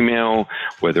your email,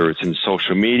 whether it's in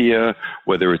social media,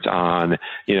 whether it's on,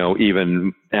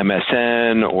 even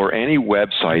MSN or any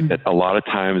website that a lot of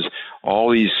times all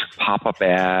these pop-up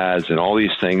ads and all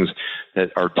these things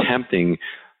that are tempting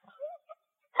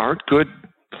aren't good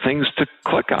things to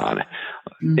click on.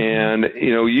 And,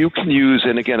 you can use,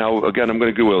 and again, I'm going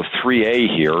to go with 3A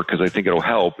here because I think it'll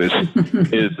help is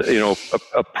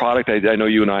a product I know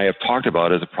you and I have talked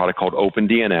about is a product called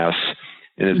OpenDNS.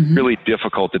 And it's really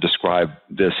difficult to describe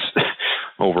this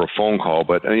over a phone call.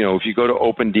 But, if you go to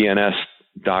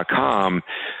opendns.com,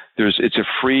 there's a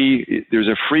free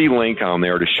link on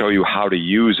there to show you how to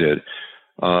use it.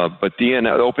 But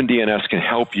OpenDNS can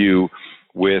help you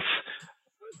with,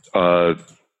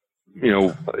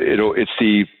 it's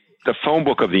the phone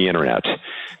book of the internet.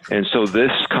 And so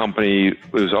this company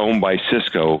was owned by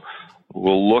Cisco,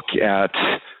 will look at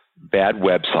bad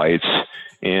websites.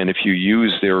 And if you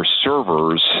use their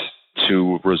servers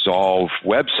to resolve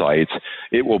websites,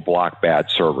 it will block bad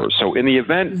servers. So in the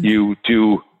event you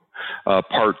do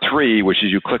part 3, which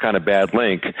is you click on a bad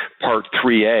link, part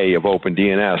 3A of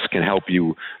OpenDNS can help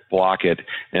you block it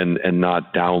and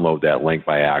not download that link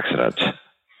by accident.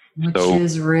 Which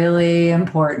is really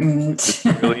important.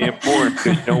 Really important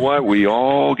because you know what? We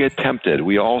all get tempted.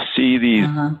 We all see these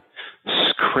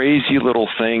crazy little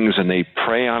things, and they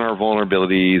prey on our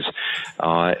vulnerabilities.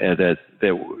 And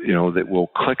that we'll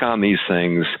click on these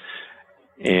things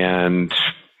and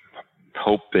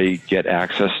hope they get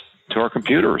access to our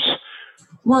computers.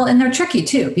 Well, and they're tricky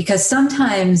too, because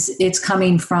sometimes it's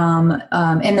coming from,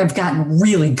 and they've gotten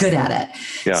really good at it.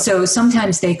 Yeah. So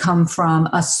sometimes they come from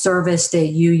a service that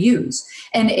you use.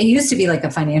 And it used to be like a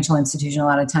financial institution a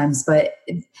lot of times, but,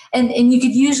 and you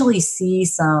could usually see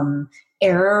some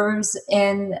errors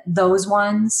in those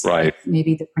ones. Right. Like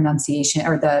maybe the pronunciation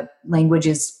or the language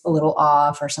is a little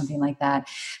off or something like that.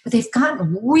 But they've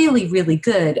gotten really, really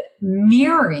good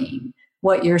mirroring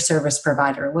what your service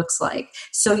provider looks like.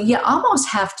 So you almost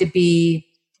have to be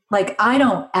like, I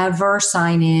don't ever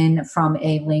sign in from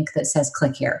a link that says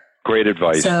click here. Great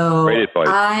advice. So Great advice.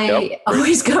 I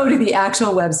always go to the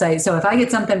actual website. So if I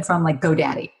get something from like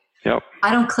GoDaddy,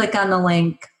 I don't click on the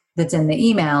link that's in the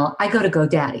email. I go to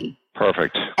GoDaddy.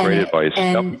 Perfect. Great advice.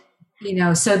 And,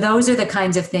 so those are the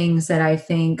kinds of things that I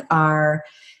think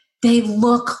they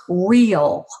look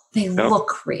real. They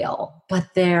look real, but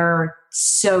they're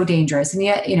so dangerous. And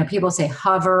yet, people say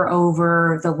hover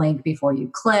over the link before you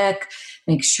click,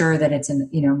 make sure that it's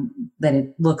that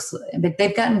it looks, but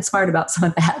they've gotten smart about some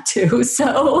of that too.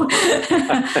 So,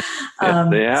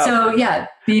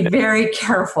 be very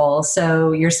careful.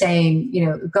 So you're saying,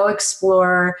 go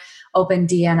explore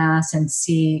OpenDNS and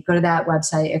go to that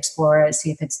website, explore it,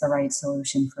 see if it's the right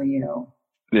solution for you.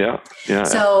 Yeah.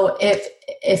 So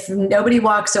if nobody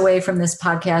walks away from this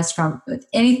podcast with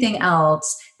anything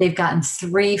else, they've gotten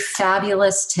 3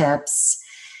 fabulous tips.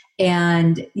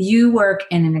 And you work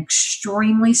in an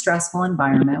extremely stressful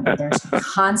environment where there's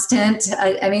constant.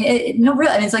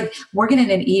 It's like working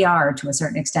in an ER to a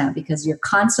certain extent because you're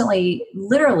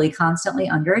literally constantly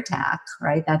under attack.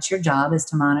 Right? That's your job, is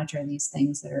to monitor these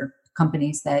things that are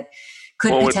companies that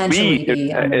could potentially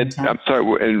be under attack. I'm sorry,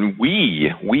 and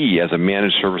we as a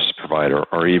managed services provider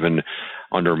are even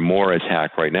under more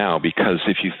attack right now, because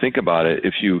if you think about it,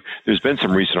 there's been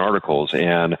some recent articles,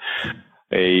 and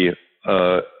a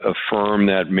firm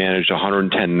that managed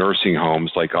 110 nursing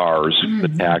homes like ours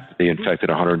they infected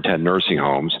 110 nursing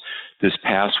homes. This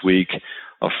past week,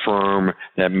 a firm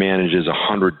that manages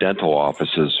 100 dental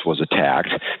offices was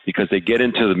attacked because they get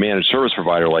into the managed service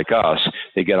provider like us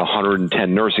they get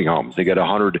 110 nursing homes, they get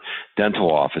 100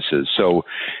 dental offices. So,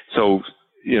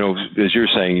 as you're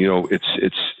saying,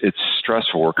 it's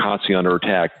stressful. We're constantly under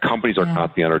attack. Companies are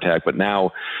constantly under attack, but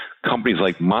now companies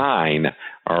like mine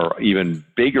are even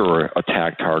bigger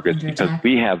attack targets because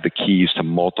we have the keys to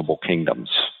multiple kingdoms,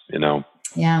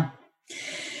 Yeah.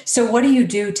 So what do you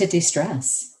do to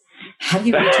de-stress? How do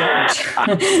you recharge?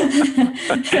 Are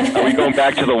we going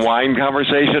back to the wine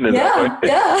conversation? Is all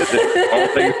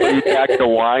things lead back to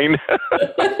wine?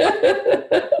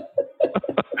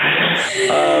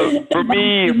 For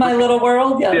me, my little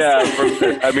world, yes. Yeah.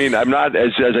 I'm not,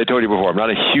 as I told you before, I'm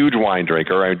not a huge wine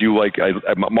drinker. I do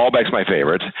Malbec's my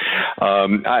favorite.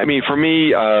 For me,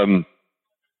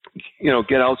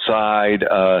 get outside.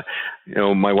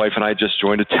 My wife and I just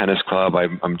joined a tennis club. I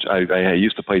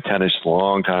used to play tennis a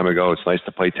long time ago. It's nice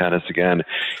to play tennis again.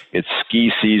 It's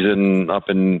ski season up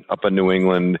in New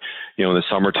England. In the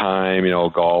summertime,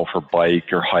 golf or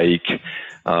bike or hike.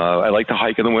 I like to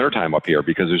hike in the wintertime up here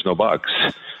because there's no bugs.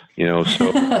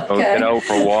 So get out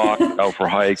for a walk, out for a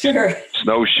hike,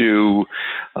 snowshoe,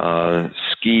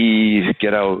 ski,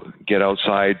 get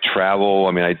outside, travel.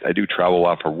 I do travel a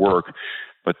lot for work,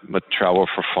 but travel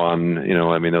for fun,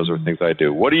 those are things I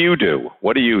do. What do you do?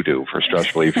 What do you do for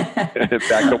stress relief? Back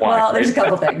to wine. Well, there's a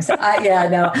couple things.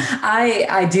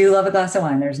 I do love a glass of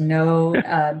wine. There's no,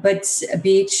 but a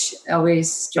beach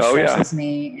always just stresses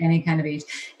me, any kind of beach.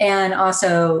 And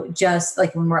also just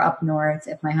like when we're up north,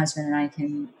 if my husband and I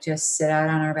can just sit out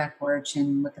on our back porch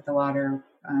and look at the water.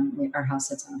 Our house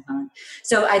sits on a pond.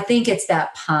 So I think it's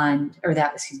that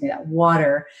that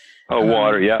water. Oh,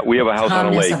 water. Yeah. We have a house on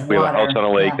a lake. We have a house on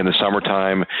a lake in the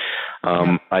summertime.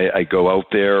 I go out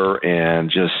there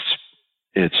and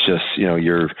it's just,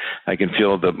 I can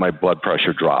feel my blood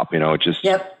pressure drop, being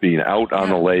out on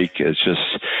the lake. It's just,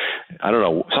 I don't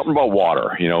know, something about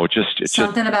water, it's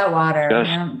something about water.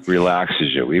 Just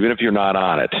relaxes you, even if you're not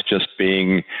on it, just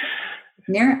being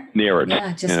near it.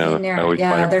 Yeah, just being near it.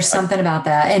 Yeah, there's something about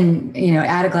that. And,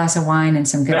 add a glass of wine and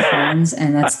some good friends,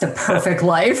 and that's the perfect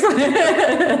life.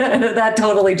 That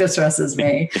totally distresses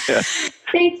me. Yeah.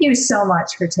 Thank you so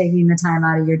much for taking the time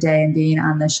out of your day and being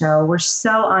on the show. We're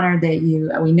so honored that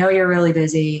we know you're really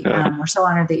busy. We're so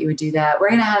honored that you would do that. We're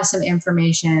going to have some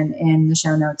information in the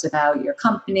show notes about your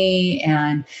company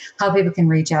and how people can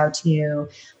reach out to you.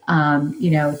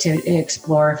 To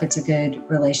explore if it's a good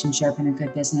relationship and a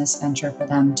good business venture for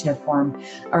them to form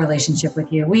a relationship with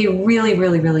you. We really,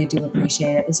 really, really do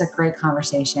appreciate it. It's a great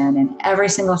conversation. And every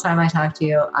single time I talk to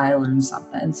you, I learn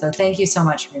something. So thank you so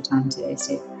much for your time today,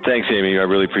 Steve. Thanks, Amy. I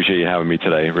really appreciate you having me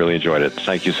today. I really enjoyed it.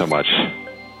 Thank you so much.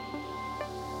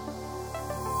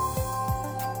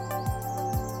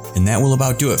 And that will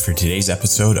about do it for today's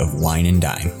episode of Wine and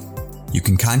Dime. You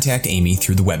can contact Amy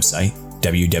through the website,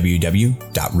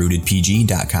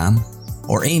 www.rootedpg.com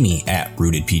or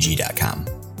amy@rootedpg.com.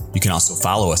 You can also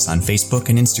follow us on Facebook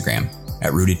and Instagram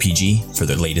 @rootedpg for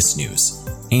the latest news.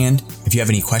 And if you have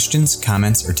any questions,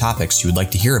 comments, or topics you would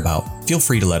like to hear about, feel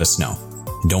free to let us know.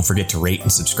 And don't forget to rate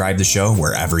and subscribe the show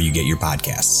wherever you get your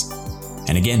podcasts.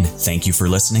 And again, thank you for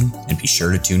listening, and be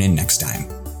sure to tune in next time.